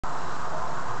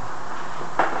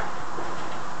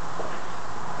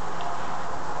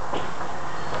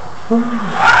Hello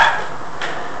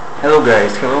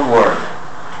guys, hello world,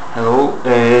 hello,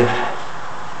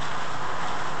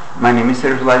 my name is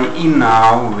Vladi, and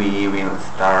now we will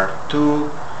start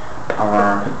to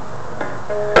our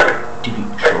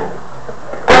TV show.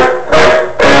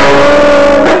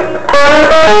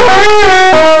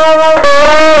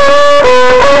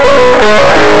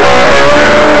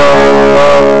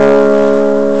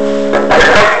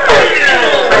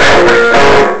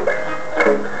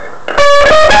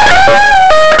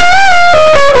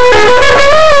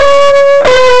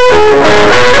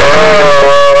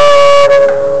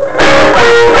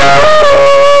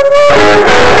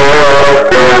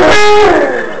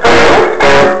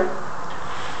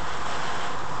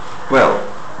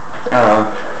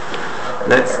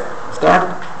 Let's start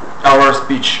our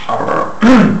speech, our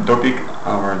topic,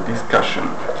 our discussion.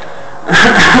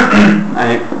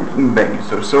 I beg you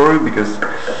so sorry because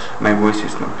my voice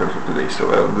is not perfect today,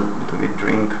 so I'll a little bit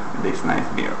drink this nice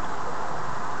beer.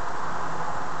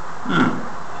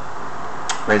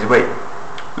 By the way,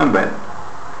 not bad.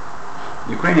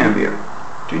 Ukrainian beer.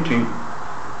 Chin chin.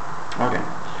 Okay.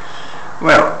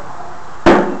 Well,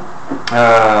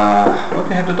 what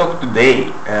we have to talk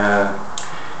today?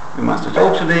 We must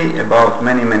talk today about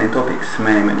many topics,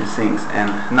 many things.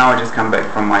 And now I just come back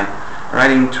from my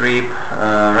riding trip,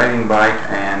 riding bike,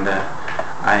 and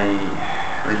I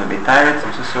a little bit tired.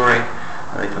 I'm so sorry.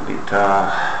 A little bit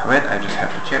wet. I just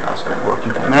have to check also if it's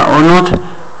working camera or not.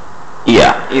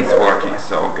 Yeah, it's working.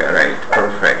 So great,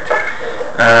 perfect.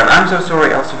 I'm so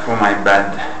sorry also for my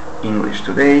bad English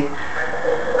today,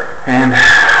 and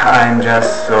I'm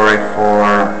just sorry for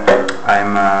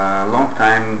I'm a long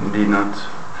time did not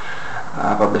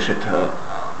publish it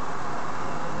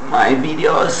my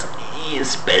videos,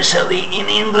 especially in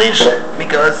English,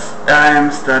 because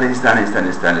I'm studying,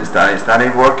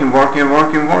 working,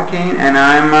 and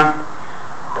I'm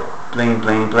playing,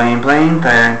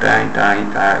 tired.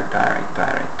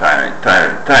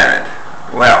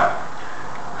 Well,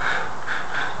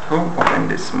 who opened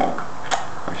this smoke?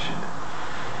 Oh shit,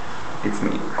 it's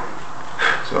me.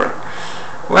 Sorry.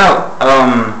 Well,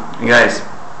 guys,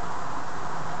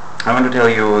 I want to tell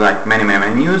you like many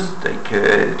news. Like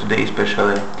today,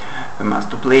 especially, we must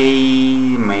to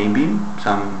play maybe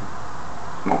some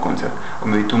more concert, or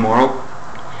maybe tomorrow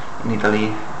in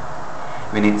Italy,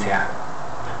 Venezia.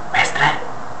 Mestre,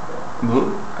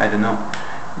 blue. I don't know,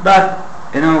 but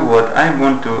you know what? I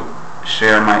want to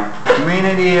share my main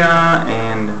idea,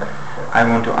 and I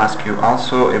want to ask you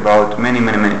also about many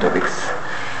topics.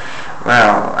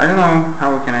 Well, I don't know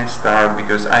how can I start,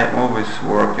 because I always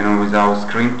work, you know, without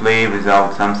screenplay,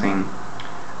 without something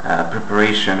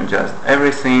preparation. Just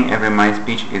everything, my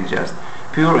speech is just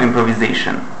pure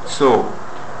improvisation. So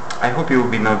I hope you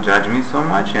will be not judge me so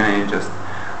much, and I just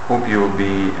hope you will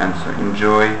be and so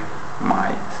enjoy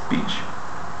my speech.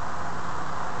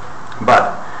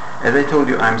 But as I told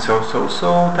you, I'm so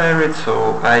tired,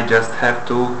 so I just have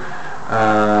to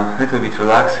little bit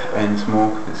relax and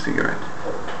smoke a cigarette.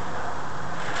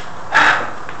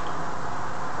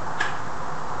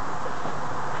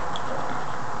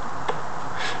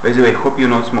 By the way, hope you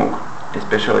don't smoke,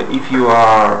 especially if you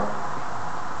are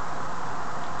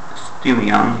still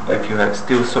young, if you have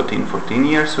still 13-14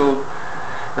 years old,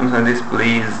 something like this,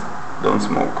 please don't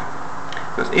smoke,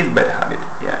 because it's bad habit.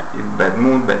 Yeah, it's bad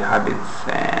mood, bad habits,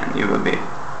 and you will be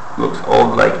looks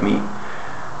old like me.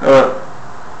 But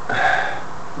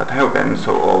I hope I'm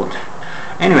so old.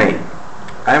 Anyway,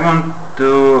 I want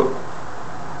to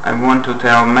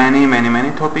tell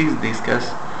many topics,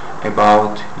 discuss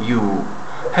about you.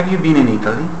 Have you been in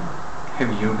Italy?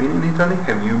 Have you been in Italy?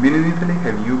 Have you been in Italy?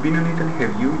 Have you been in Italy?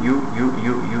 Have you,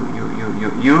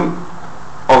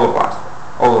 all of us,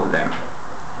 all of them.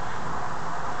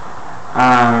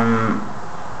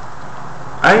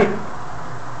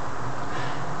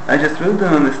 I just really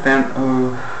don't understand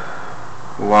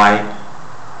why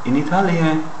in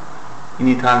Italia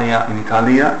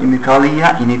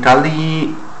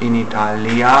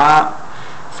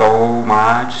so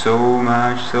much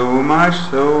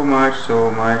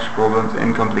problems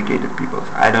and complicated people.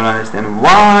 I don't understand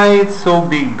why it's so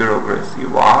big bureaucracy,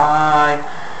 why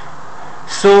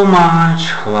so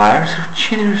much liars or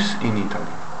cheaters in Italy.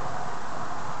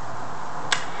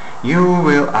 You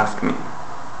will ask me,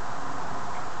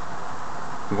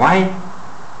 why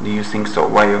do you think so?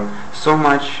 Why you so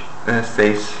much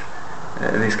says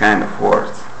these kind of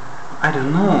words? I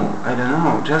don't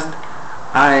know, just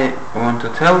I want to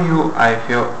tell you, I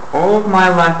feel all my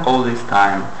life, all this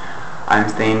time, I'm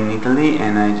staying in Italy,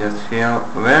 and I just feel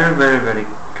very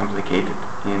complicated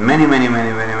in many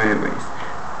ways.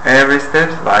 Every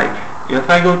step, like if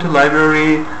I go to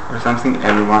library or something,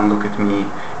 everyone look at me.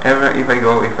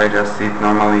 If I just sit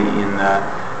normally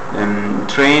in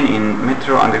train, in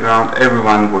metro, underground,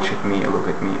 everyone watch at me, look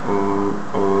at me.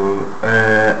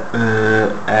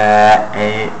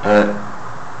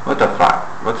 What the fuck?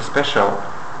 What's special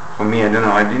for me? I don't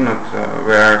know. I did not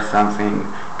wear something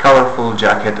colorful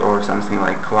jacket or something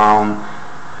like clown.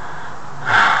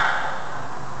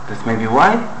 That's maybe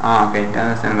why? Oh, okay, I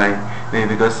understand why.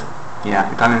 Maybe because,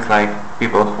 yeah, Italians like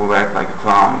people who act like a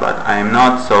clown, but I am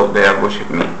not, so they worship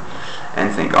me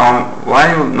and think, oh,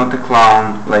 why not a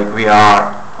clown like we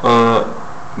are?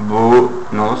 Boo.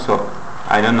 No, so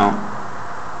I don't know.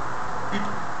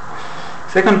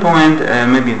 Second point,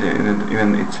 maybe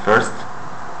even it's first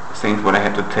thing what I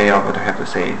have to tell, what I have to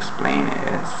say, explain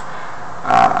is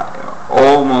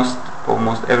almost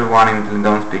everyone in Italy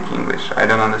don't speak English. I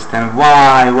don't understand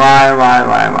why.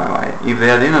 If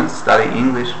they did not study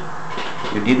English,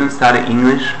 you didn't study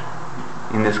English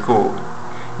in the school.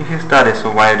 If you study,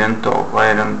 so why don't talk?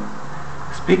 Why don't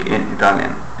speak in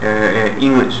Italian?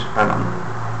 English, pardon.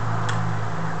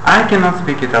 I cannot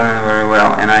speak Italian very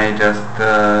well, and I just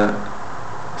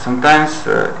sometimes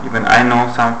even I know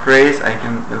some phrase I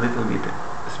can a little bit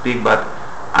speak, but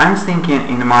I'm thinking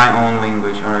in my own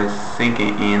language, or I'm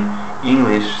thinking in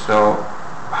English. So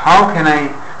how can I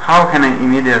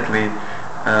immediately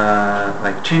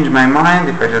like change my mind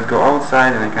if I just go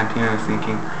outside and I continue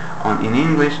thinking in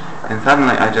English, and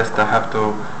suddenly I just have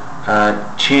to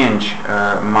change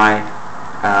my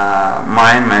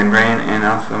mind, my brain, and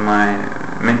also my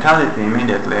mentality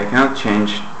immediately. I cannot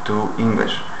change to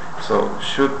English. So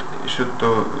should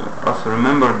to also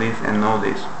remember this and know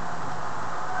this.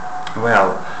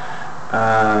 Well,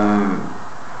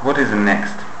 what is the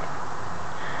next?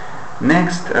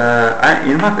 Next,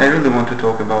 in fact, I really want to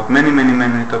talk about many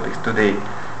topics today,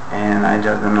 and I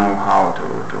just don't know how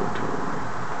to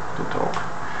talk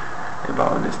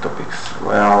about these topics.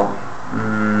 Well,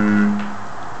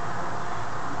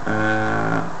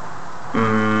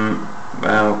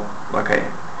 well, okay.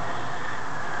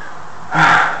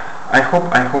 I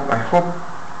hope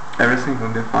everything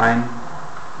will be fine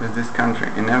with this country,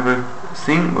 and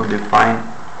everything will be fine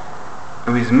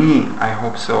with me. I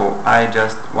hope so. I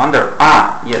just wonder.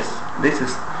 Yes, this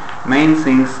is main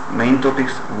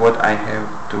topics what I have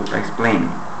to explain.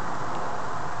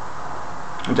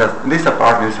 Just this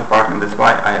apartment. That's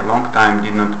why I a long time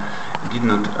did not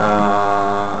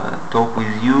talk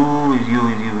with you.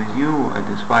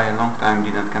 That's why a long time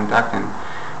did not contact and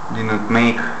did not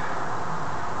make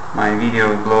my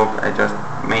video blog. I just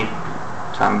make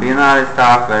some Biennale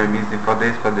stuff, very busy for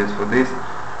this,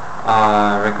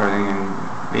 recording in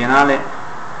Biennale,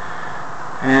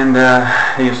 and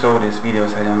you saw these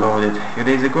videos I downloaded a few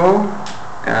days ago,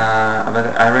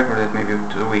 but I recorded maybe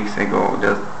 2 weeks ago.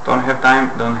 Just don't have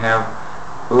time, don't have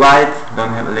light,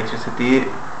 don't have electricity,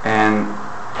 and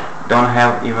don't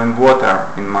have even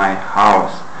water in my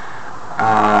house.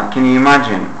 Can you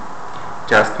imagine?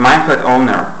 Just my flat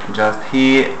owner, just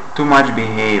he too much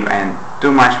behave and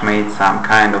too much made some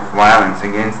kind of violence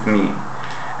against me,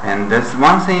 and that's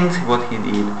one thing what he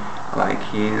did. Like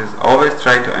he is always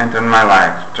try to enter my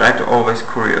life, try to always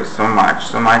curious so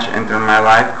much enter my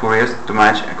life, curious too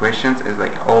much questions. Is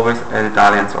like always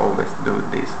Italians always do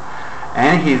this,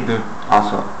 and he do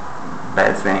also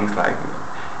bad things, like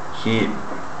he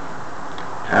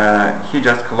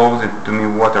just closed it to me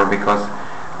water, because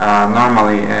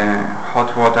normally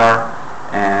hot water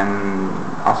and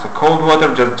also cold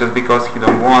water, just because he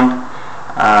don't want,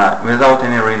 without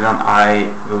any reason,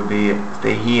 I will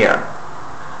stay here.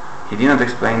 He did not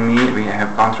explain me. We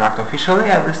have contract officially,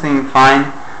 everything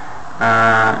fine,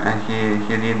 and he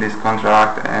did this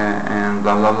contract and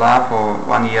blah blah blah for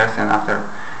 1 year, and after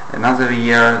another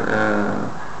year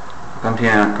continue,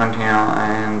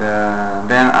 and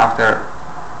then after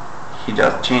he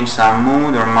just changed some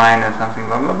mood or mind or something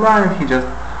blah blah blah, and he just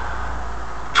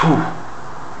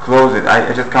close it.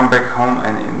 I just come back home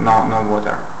and no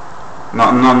water, no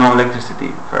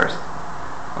electricity first.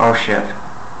 Oh shit.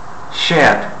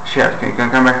 Can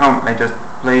come back home. I just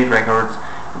play records,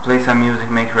 play some music,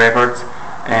 make records,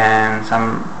 and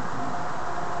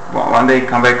one day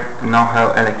come back, no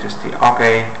have electricity.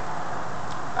 Okay,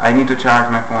 I need to charge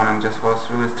my phone, and just was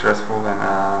really stressful,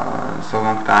 and so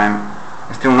long time.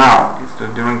 And still now, it's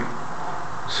during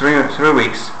 3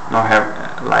 weeks, no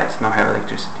have lights, no have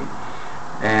electricity,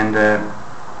 and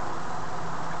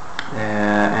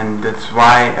that's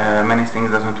why many things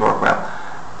doesn't work well,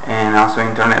 and also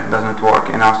internet doesn't work,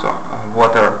 and also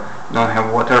don't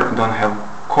have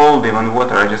cold even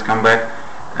water. I just come back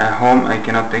home, I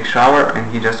cannot take shower,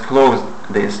 and he just closed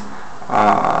this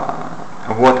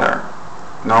water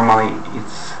normally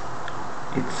it's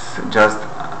just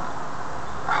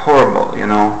horrible, you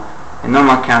know. In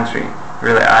normal country,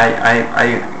 really,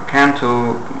 I can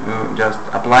to just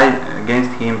apply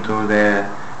against him to the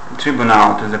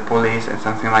tribunal, to the police, and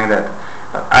something like that.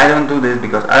 But I don't do this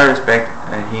because I respect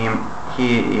him.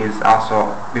 He is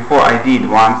also, before I did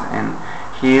once, and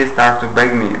he started to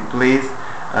beg me, please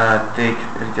take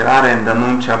ritirare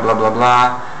denuncia, blah blah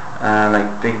blah,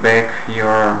 like take back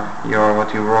your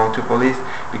what you wrote to police,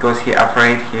 because he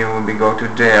afraid he will be go to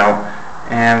jail.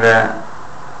 And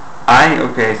I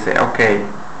say okay,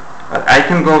 but I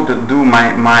can go to do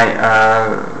my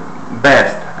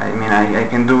best. I mean, I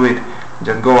can do it,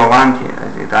 just go avanti,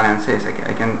 as the Italian says.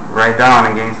 I can write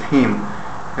down against him,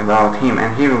 about him,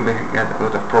 and he will get a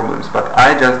lot of problems. But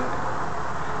I just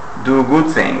do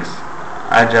good things.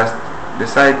 I just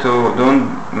decide to don't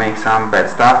make some bad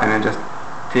stuff, and I just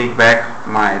take back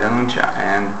my denuncia.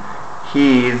 And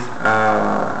he is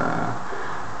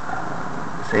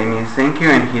saying me thank you,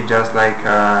 and he just like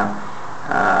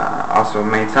also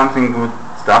made something good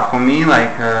stuff for me,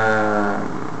 like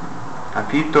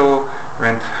affitto,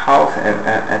 rent house,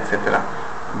 etc.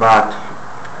 But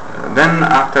then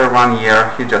after 1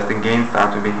 year, he just again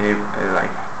started to behave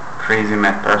like crazy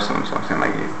mad person, something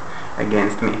like this,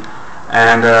 against me.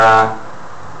 And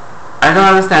I don't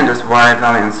understand just why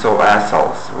Italians so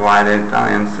assholes, why the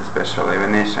Italians, especially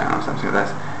Venetian or something like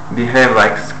that, behave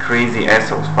like crazy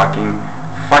assholes,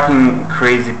 fucking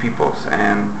crazy peoples.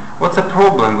 And what's the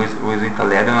problem with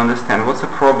Italy? I don't understand. What's the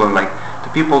problem? Like, the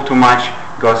people too much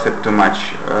gossip, too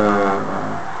much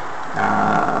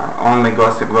only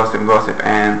gossip,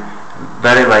 and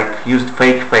very like used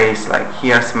fake face, like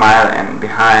here smile and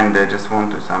behind they just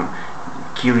want to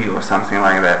kill you or something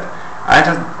like that. I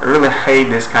just really hate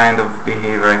this kind of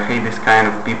behavior. I hate this kind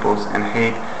of peoples, and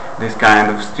hate this kind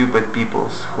of stupid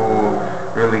peoples who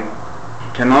really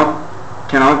cannot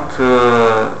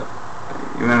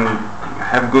even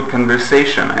have good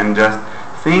conversation, and just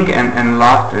think and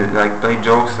laugh, like play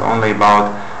jokes only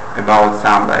about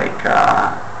some like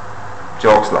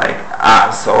jokes like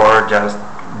ass, or just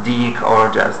dick, or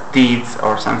just tits,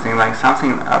 or something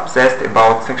obsessed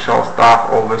about sexual stuff,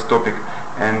 always topic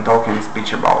and talking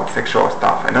speech about sexual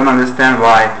stuff. I don't understand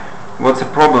what's the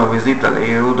problem with Italy.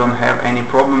 You don't have any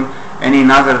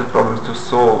other problems to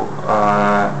solve.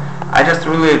 I just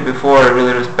before I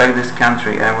really respect this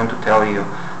country, I want to tell you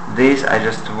this. I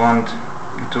just want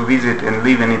to visit and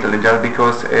live in Italy just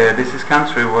because this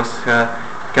country was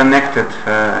connected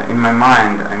in my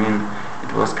mind. I mean,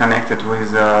 it was connected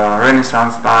with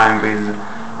Renaissance time,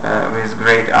 with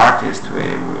great artists,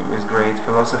 with great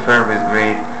philosophers, with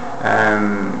great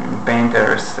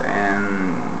painters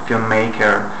and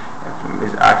filmmaker,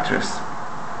 with actors,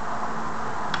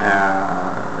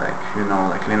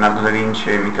 like Leonardo da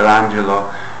Vinci,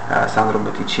 Michelangelo, Sandro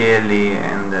Botticelli,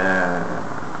 and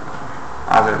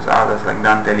others like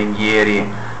Dante Alighieri,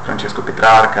 Francesco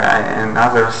Petrarca, and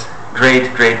others, great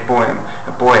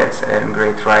poets and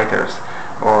great writers,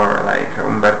 or like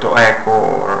Umberto Eco,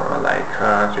 or like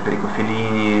Federico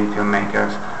Fellini,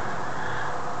 filmmakers.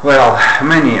 Well,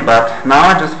 many, but now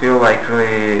I just feel like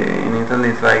really in Italy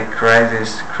it's like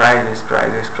crisis,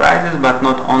 but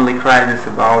not only crisis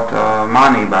about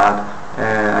money, but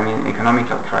I mean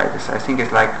economical crisis. I think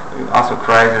it's like also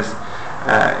crisis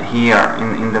here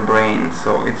in the brain.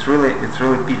 So it's really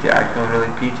pity. I feel really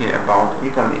pity about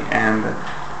Italy, and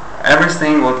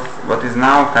everything what is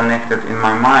now connected in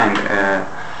my mind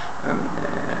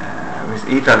with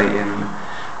Italy, and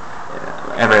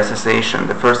every association,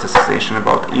 the first association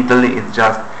about Italy is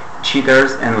just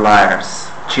cheaters and liars,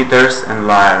 cheaters and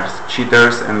liars,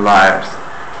 cheaters and liars.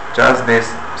 Just these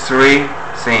three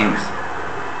things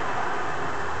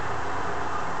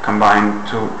combined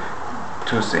to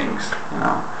two things, you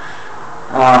know.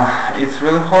 It's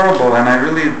really horrible, and I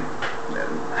really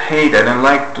hate, I don't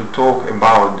like to talk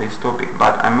about this topic,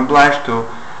 but I'm obliged to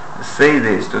say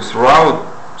this, to throw out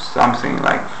something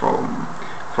like from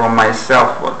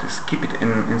myself, what is keep it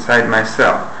inside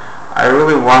myself. I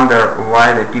really wonder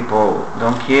why the people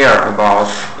don't care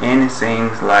about anything,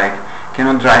 like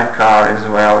cannot drive car as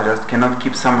well, just cannot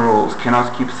keep some rules,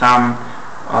 cannot keep some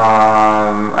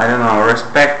I don't know,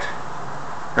 respect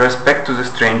to the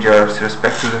strangers,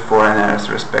 respect to the foreigners,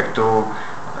 respect to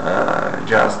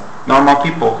just normal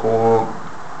people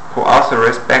who also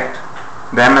respect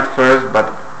them at first,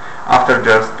 but after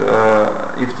just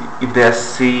if they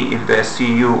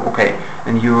see you, okay,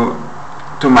 and you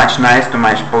too much nice, too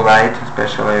much polite,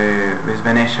 especially with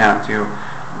Venetians, you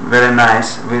very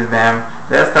nice with them,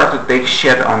 they start to take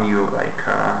shit on you, like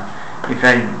if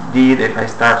I did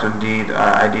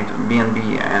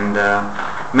B&B, and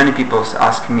many people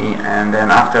ask me, and then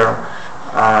after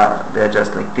they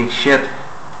just like take shit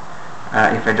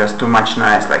if I just too much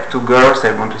nice. Like two girls,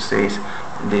 I want to say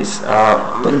this.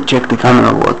 Let me check the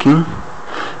camera working.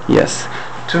 Yes,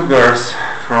 two girls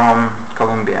from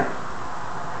Colombia.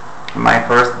 My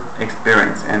first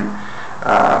experience and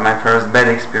my first bad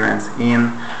experience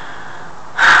in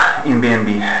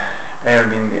B&B,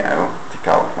 Airbnb. I will take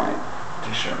out my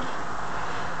t-shirt.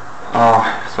 Oh,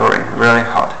 sorry, really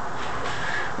hot.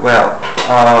 Well,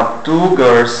 two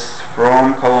girls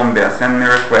from Colombia sent me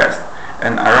a request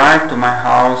and arrived to my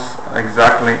house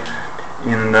exactly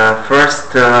in the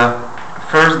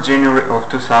 1st January of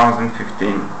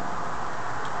 2015.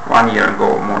 1 year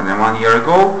ago, more than 1 year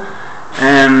ago.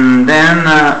 And then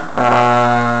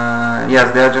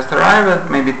yes, they just arrived at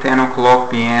maybe 10 o'clock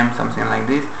p.m., something like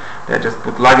this. They just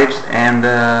put luggage and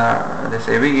they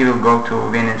say, we will go to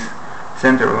Venice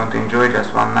center, we want to enjoy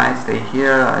just one night, stay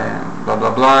here and blah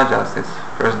blah blah, just it's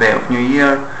first day of New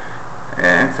Year.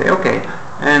 And say okay,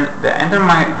 and they enter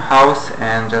my house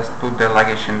and just put their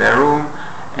luggage in their room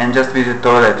and just visit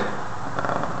toilet,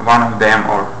 one of them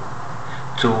or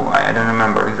two, I don't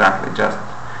remember exactly, just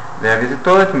they visit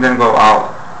toilet and then go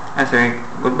out and say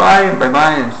goodbye, bye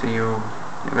bye, and see you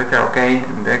later, okay,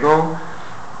 and they go.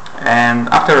 And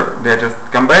after they just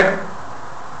come back,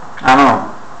 I don't know,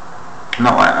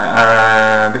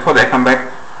 no, before they come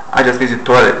back, I just visit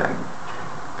toilet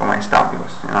for my stuff,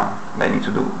 because you know they need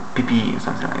to do pee or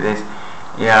something like this.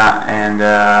 Yeah, and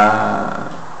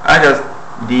I just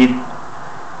did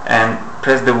and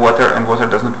press the water, and water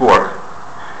doesn't work.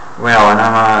 Well, and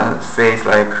Anna says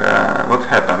like, what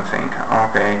happened? Think,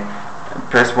 okay,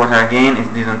 press water again,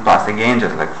 it didn't pass again,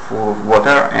 just like full of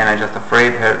water, and I just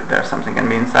afraid there's something can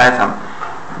be inside, some,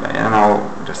 you know,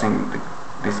 just think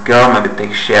this girl maybe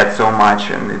takes shit so much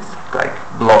and it's like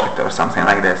blocked or something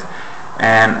like this.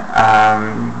 And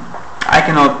I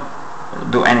cannot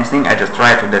do anything, I just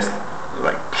try to just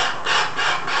like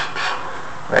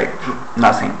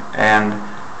nothing, and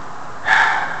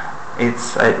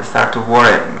I start to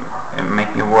worry and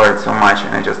make me worried so much,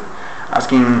 and I just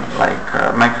asking like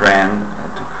my friend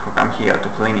to come here to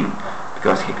cleaning,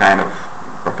 because he kind of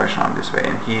professional this way,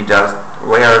 and he just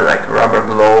wear like rubber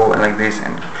glove and like this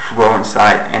and go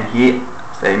inside, and he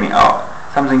say me, oh,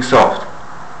 something soft.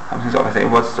 I say,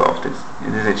 what's soft?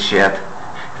 Is it shit?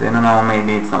 I say, no,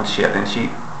 maybe it's not shit. And she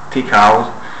take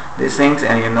out these things,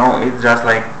 and you know, it's just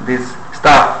like this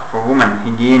stuff for women,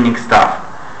 hygienic stuff.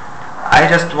 I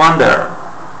just wonder,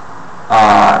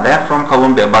 they're from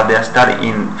Colombia, but they study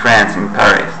in France, in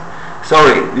Paris.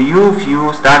 Sorry, if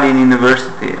you study in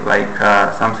university, like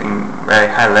something very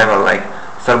high level, like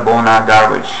Sorbonne,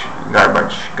 Harvard,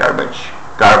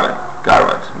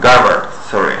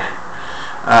 sorry,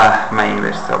 my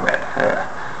English is so bad.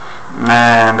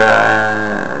 And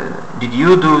did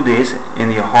you do this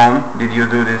in your home? Did you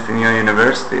do this in your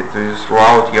university, to throw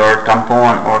out your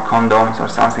tampon or condoms or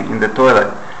something in the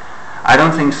toilet? I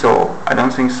don't think so.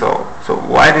 So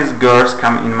why these girls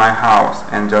come in my house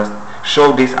and just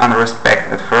show this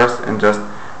unrespect at first and just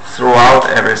throw out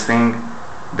everything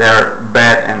their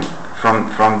bed and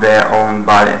from their own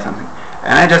body or something?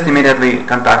 And I just immediately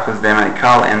contact with them, and I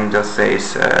call and just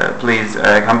says, please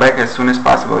come back as soon as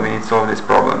possible, we need to solve this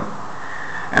problem.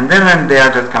 And then when they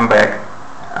are just come back,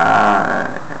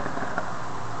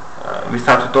 we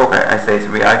start to talk. I say,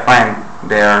 I find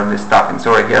there this stuff, and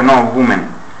sorry, here no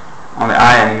woman, only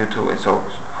I and you two, so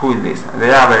who is this?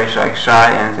 They are very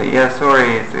shy and say, yeah,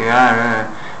 sorry, we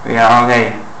are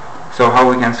okay. So how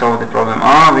we can solve the problem?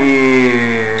 Oh,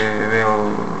 we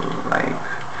will, like,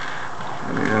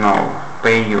 you know,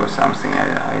 pay you or something.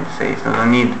 I say, so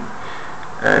don't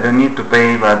need to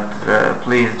pay, but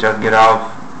please just get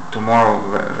out tomorrow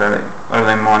very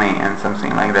early morning and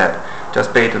something like that.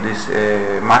 Just pay to this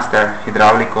master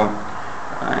hydraulic who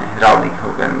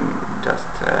can just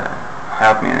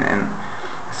help me and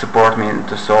support me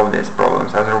to solve these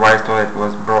problems. Otherwise, toilet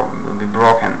will be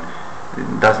broken.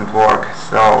 It doesn't work.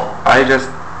 So I just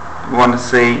want to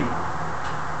say,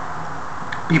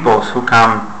 people who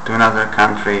come to another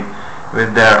country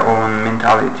with their own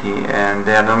mentality and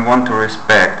they don't want to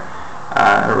respect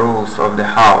rules of the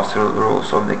house,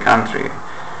 rules of the country,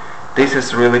 this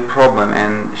is really problem,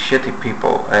 and shitty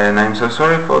people, and I'm so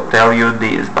sorry for tell you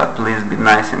this, but please be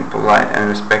nice and polite and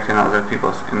respecting other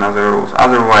people's and other rules,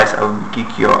 otherwise I will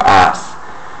kick your ass.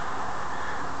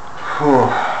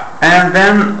 Whew. And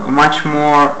then much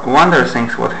more wonder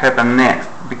things what happen next,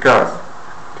 because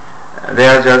they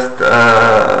are just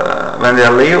when they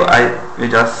leave, we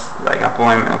just like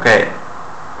appoint, okay,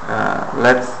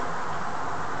 let's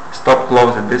stop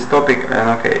close at this topic, and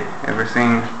okay,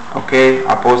 everything okay,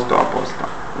 a posto.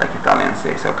 like Italian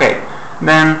says. Okay,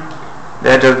 then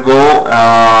they just go,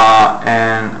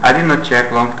 and I did not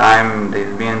check long time this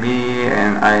BNB,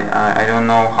 and I don't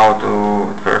know how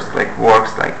to at first like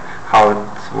works, like how it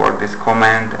works, this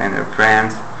comment and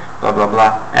reference, blah blah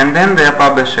blah, and then they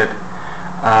publish it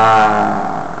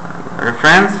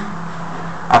reference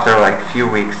after like few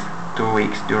weeks, 2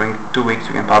 weeks. During 2 weeks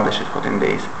you can publish it 14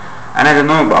 days, and I don't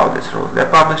know about this rule. They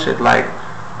publish it like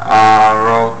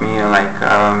wrote me like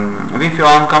we feel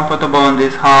uncomfortable in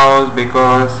this house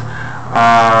because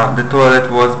the toilet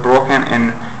was broken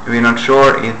and we're not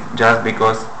sure it's just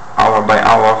because by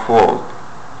our fault.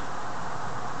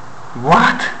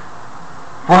 What?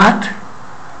 What?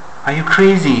 Are you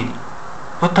crazy?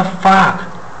 What the fuck?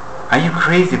 Are you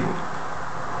crazy?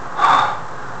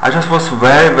 I just was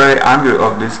very very angry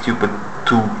of these stupid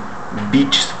two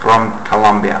bitches from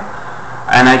Colombia,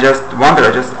 and I just wonder,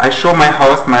 I show my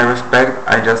house my respect.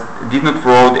 I just did not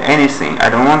wrote anything. I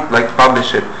don't want like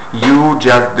publish it. You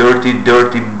just dirty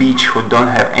bitch who don't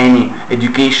have any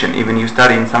education, even you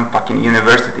study in some fucking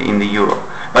university in the Europe,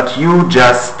 but you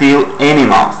just steal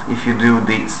animals if you do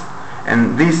this,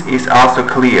 and this is also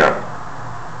clear.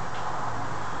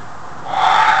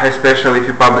 Especially if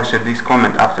you publish this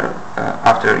comment after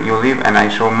you leave, and I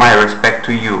show my respect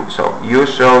to you. So you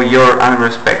show your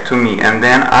unrespect to me, and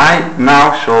then I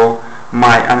now show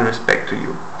my unrespect to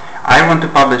you. I want to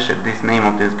publish this name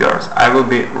of these girls. I will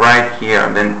be right here,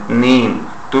 then name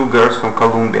 2 girls from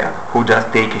Colombia who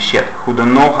just take a shit, who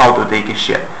don't know how to take a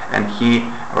shit, and he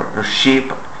or she,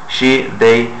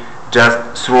 they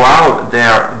just throw out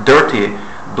their dirty,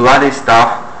 bloody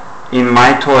stuff in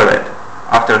my toilet.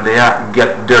 After they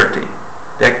get dirty,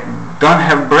 they don't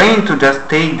have brain to just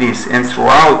take this and throw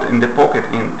out in the pocket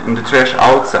in the trash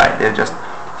outside. They just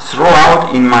throw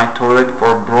out in my toilet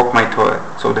or broke my toilet.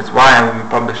 So that's why I will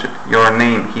publish your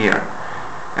name here,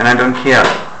 and I don't care.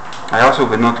 I also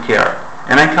will not care.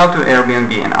 And I call to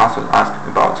Airbnb and also ask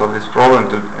about this problem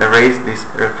to erase this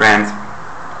reference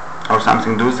or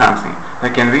something, do something.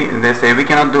 They say we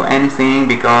cannot do anything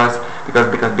because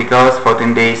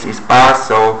 14 days is past,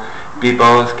 so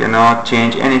people cannot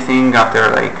change anything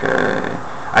after like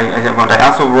I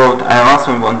also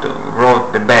want to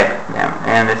wrote the back them,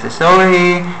 and they say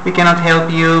sorry, we cannot help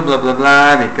you, blah blah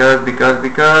blah,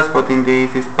 because 14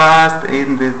 days is past,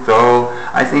 and it's all.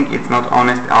 I think it's not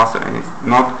honest also, and it's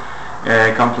not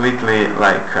completely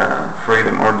like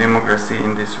freedom or democracy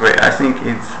in this way. I think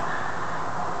it's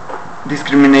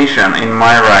discrimination in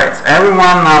my rights.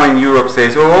 Everyone now in Europe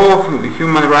says, oh,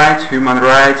 human rights, women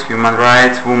rights.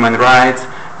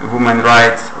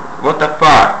 What the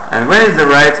fuck? And where is the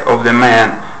rights of the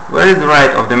man? Where is the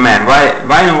right of the man?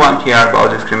 Why no one care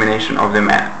about discrimination of the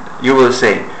man? You will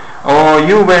say, oh,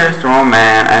 you very strong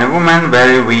man and women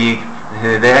very weak.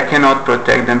 They cannot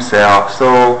protect themselves,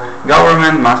 so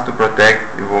government must to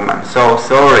protect the woman. So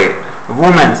sorry,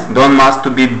 women don't must to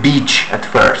be bitch at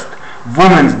first.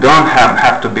 Women don't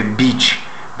have to be bitch.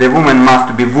 The woman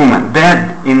must be woman.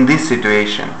 Then in this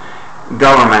situation,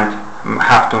 government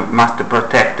must to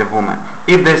protect the woman.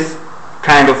 If this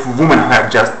kind of woman who have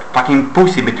just fucking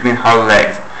pussy between her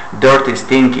legs, dirty,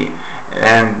 stinky,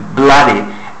 and bloody,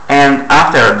 and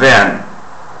after then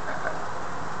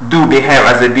do behave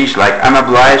as a bitch, like I'm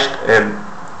obliged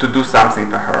to do something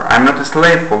for her. I'm not a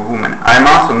slave for women. I'm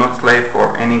also not slave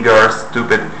for any girl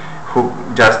stupid who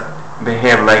just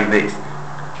behave like this.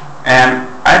 And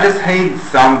I just hate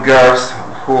some girls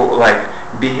who like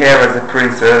behave as a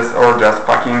princess or just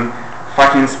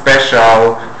fucking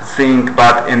special thing,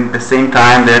 but in the same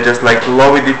time they're just like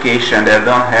low education. They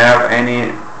don't have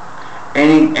any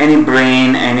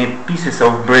brain, any pieces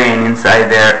of brain inside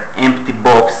their empty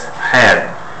box head,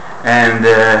 and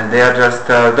they are just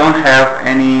don't have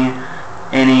any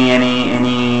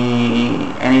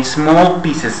small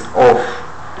pieces of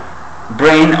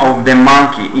brain of the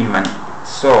monkey even.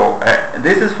 So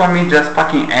this is for me just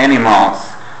fucking animals.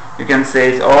 You can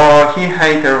say, oh, he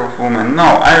hater of women. No,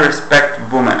 I respect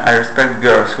women. I respect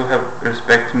girls who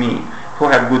respect me, who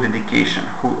have good education,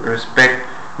 who respect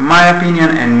my opinion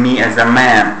and me as a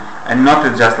man, and not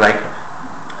just like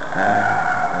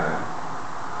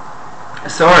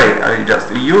sorry,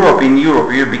 in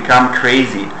Europe you become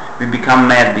crazy, we become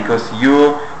mad because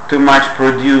you too much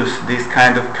produce this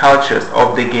kind of cultures,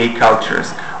 of the gay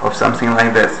cultures, of something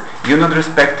like this. You not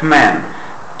respect men.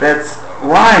 That's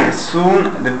why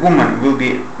soon the woman will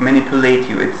be manipulate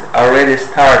you. It's already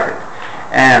started.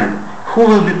 And who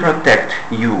will be protect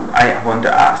you? I want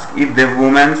to ask. If the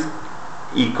woman's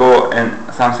eco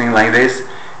and something like this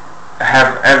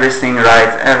have everything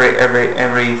right,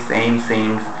 every same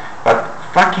things, but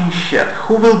fucking shit.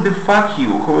 Who will be fuck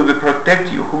you? Who will be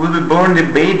protect you? Who will be born the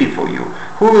baby for you?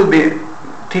 Who will be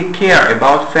take care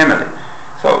about family?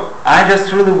 So I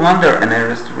just really wonder, and I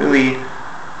just really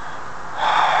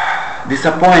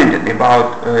disappointed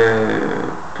about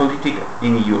politics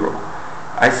in Europe.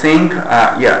 I think,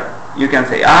 yeah, you can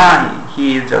say,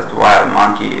 he is just wild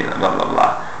monkey, blah blah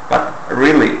blah. But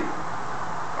really,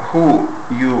 who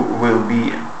you will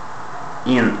be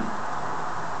in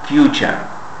future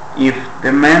if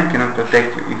the man cannot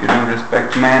protect you, if you don't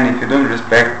respect man, if you don't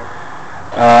respect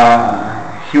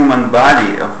human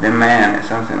body of the man, or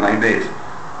something like this.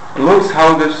 Looks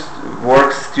how this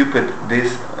works, stupid,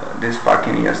 this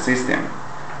fucking system.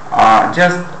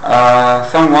 Just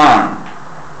someone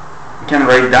can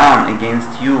write down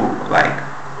against you, like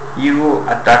you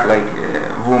attack like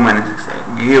a woman,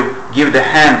 give the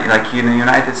hand, like in the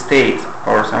United States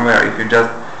or somewhere. If you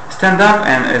just stand up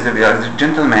and as a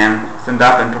gentleman stand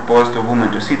up and propose to a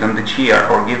woman to sit on the chair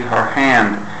or give her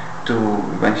hand to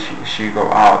when she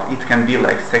go out, it can be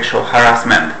like sexual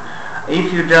harassment.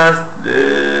 If you just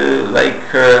do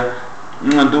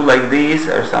like this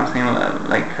or something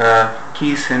like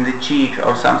kiss in the cheek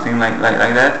or something like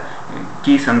that,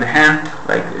 kiss on the hand,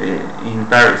 like in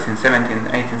Paris in 17th,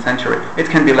 18th century, it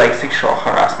can be like sexual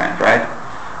harassment, right?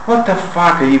 What the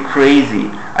fuck, are you crazy?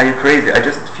 Are you crazy? I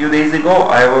just a few days ago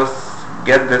I was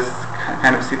get this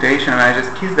kind of situation and I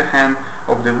just kissed the hand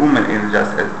of the woman. It was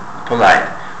just polite.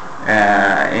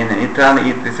 In Italy,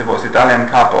 it was Italian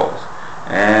couples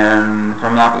and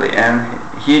from Napoli, and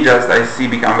he just, I see,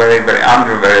 become very, very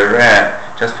angry, very red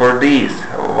just for this.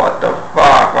 What the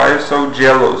fuck? Why are you so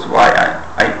jealous? Why?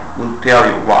 I will tell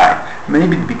you why.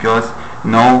 Maybe because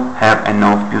no have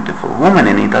enough beautiful women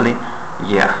in Italy.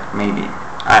 Yeah, maybe.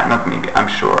 Not maybe. I'm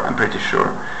sure. I'm pretty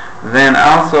sure. Then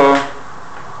also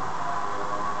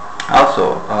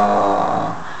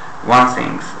one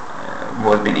thing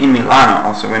was been in Milano.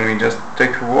 Also, when we just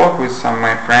take a walk with some of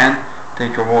my friends,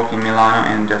 take a walk in Milano,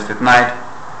 and just at night,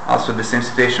 also the same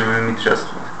situation, we meet just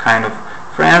kind of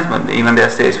friends, but even they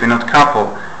say we're not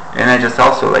couple, and I just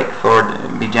also like for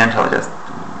be gentle, just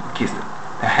kiss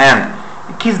the hand.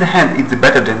 Kiss the hand, it's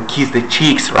better than kiss the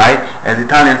cheeks, right? As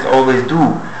Italians always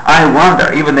do. I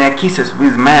wonder, even their kisses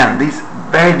with men, this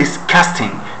very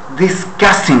disgusting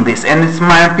this, and it's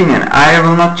my opinion. I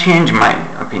will not change my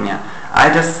opinion. I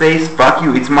just say fuck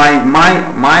you. It's my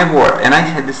word, and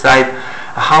I decide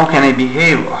how can I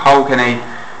behave. How can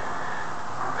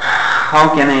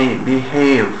I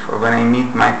behave when I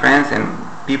meet my friends and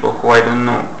people who I don't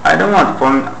know? I don't want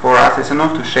for us. It's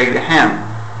enough to shake the hand,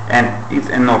 and it's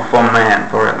enough for man,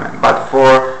 but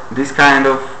for this kind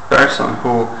of person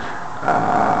who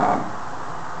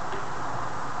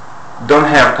don't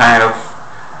have kind of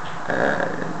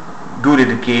good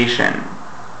education,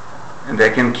 and they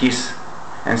can kiss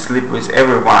and sleep with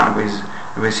everyone,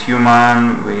 with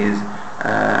human, with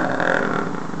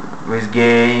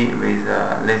gay, with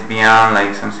lesbian,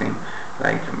 like something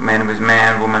like man with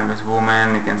man, woman with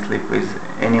woman. You can sleep with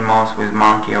animals, with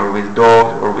monkey or with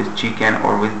dog or with chicken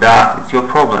or with duck. It's your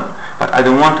problem. But I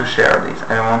don't want to share this.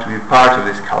 I don't want to be part of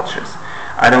these cultures.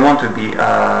 I don't want to be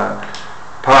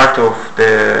part of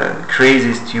the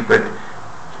crazy, stupid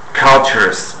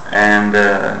cultures. And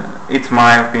it's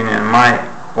my opinion, my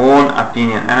own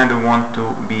opinion, and I don't want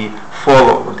to be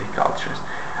follow of the cultures.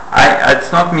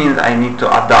 It's not means I need to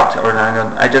adopt or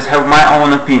I just have my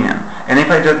own opinion. And if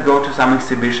I just go to some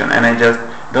exhibition and I just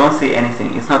don't see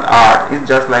anything, it's not art. It's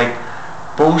just like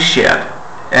bullshit,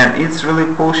 and it's really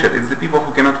bullshit. It's the people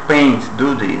who cannot paint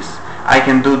do this. I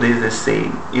can do this the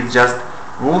same. It's just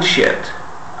bullshit.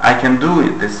 I can do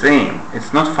it the same.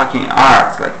 It's not fucking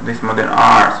arts like this modern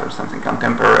arts or something,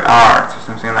 contemporary arts or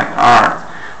something like arts.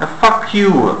 Fuck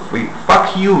you.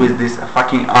 Fuck you with this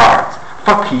fucking art.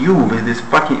 Fuck you with this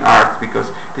fucking art,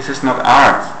 because this is not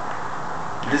art.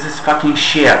 This is fucking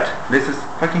shit. This is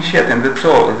fucking shit, and that's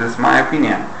all. This is my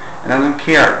opinion, and I don't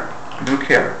care. I don't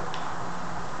care.